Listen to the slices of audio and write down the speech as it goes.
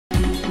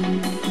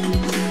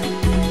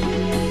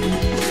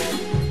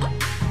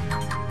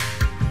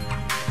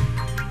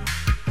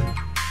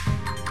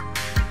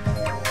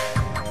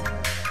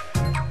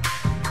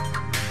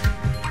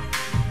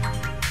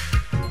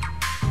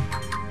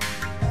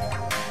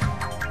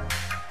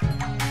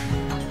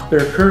There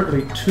are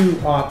currently two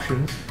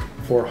options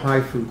for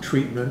HIFU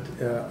treatment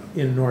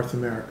in North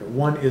America.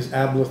 One is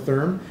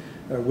Ablatherm,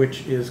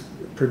 which is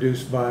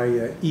produced by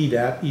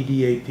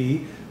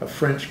EDAP, a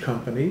French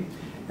company,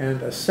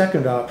 and a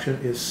second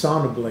option is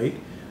Sonablate,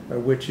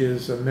 which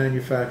is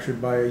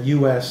manufactured by a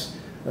U.S.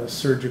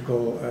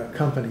 Surgical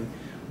company.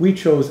 We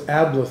chose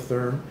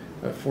Ablatherm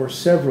for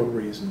several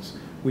reasons.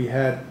 We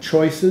had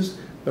choices,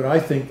 but I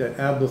think that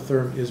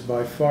Ablatherm is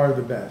by far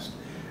the best.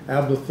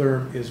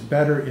 Ablatherm is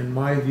better in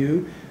my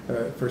view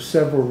for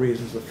several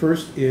reasons. The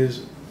first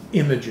is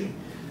imaging.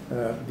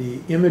 The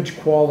image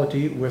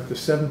quality with the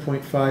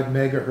 7.5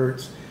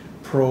 megahertz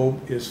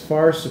probe is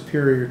far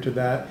superior to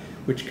that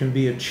which can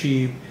be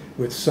achieved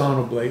with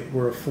Sonablate,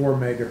 where a 4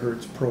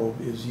 megahertz probe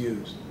is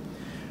used.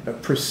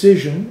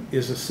 Precision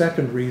is a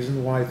second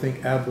reason why I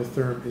think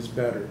Ablatherm is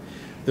better.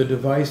 The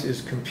device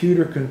is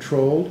computer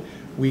controlled.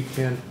 We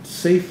can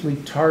safely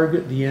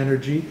target the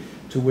energy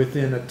to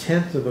within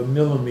 1/10 of a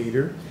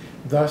millimeter,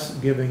 thus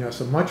giving us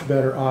a much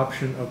better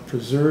option of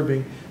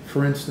preserving,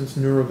 for instance,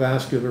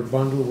 neurovascular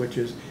bundle, which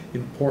is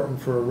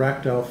important for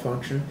erectile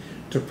function,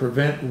 to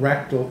prevent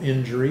rectal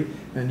injury,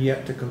 and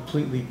yet to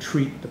completely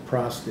treat the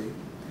prostate.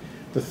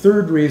 The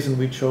third reason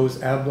we chose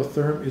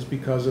Ablatherm is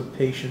because of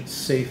patient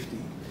safety.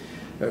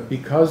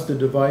 Because the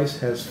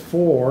device has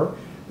 4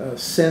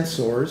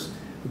 sensors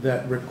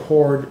that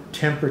record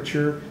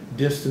temperature,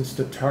 distance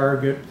to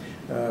target,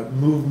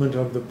 movement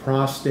of the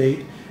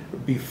prostate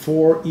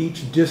before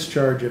each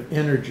discharge of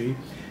energy,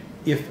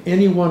 if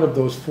any one of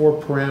those 4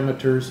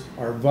 parameters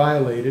are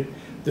violated,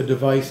 the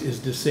device is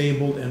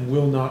disabled and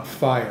will not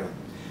fire.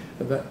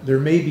 There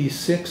may be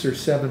 600 or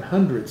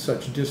 700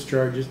 such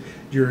discharges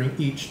during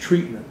each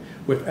treatment.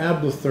 With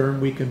Ablatherm,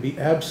 we can be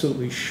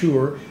absolutely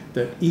sure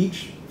that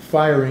each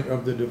firing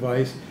of the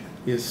device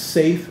is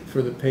safe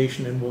for the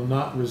patient and will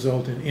not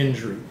result in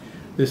injury.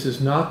 This is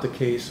not the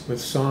case with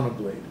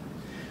Sonablate.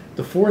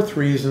 The fourth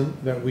reason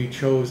that we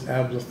chose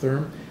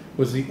Ablatherm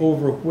was the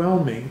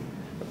overwhelming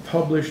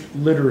published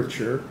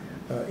literature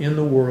in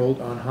the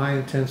world on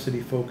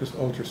high-intensity focused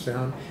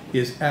ultrasound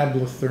is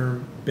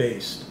Ablatherm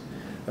based.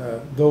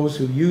 Those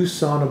who use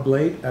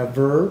Sonablate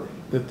aver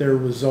that their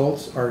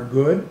results are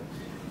good.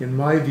 In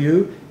my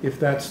view, if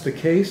that's the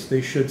case,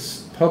 they should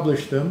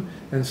publish them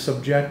and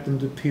subject them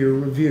to peer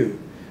review.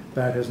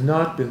 That has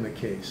not been the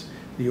case.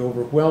 The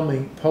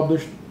overwhelming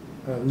published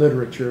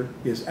literature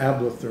is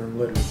Ablatherm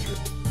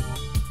literature.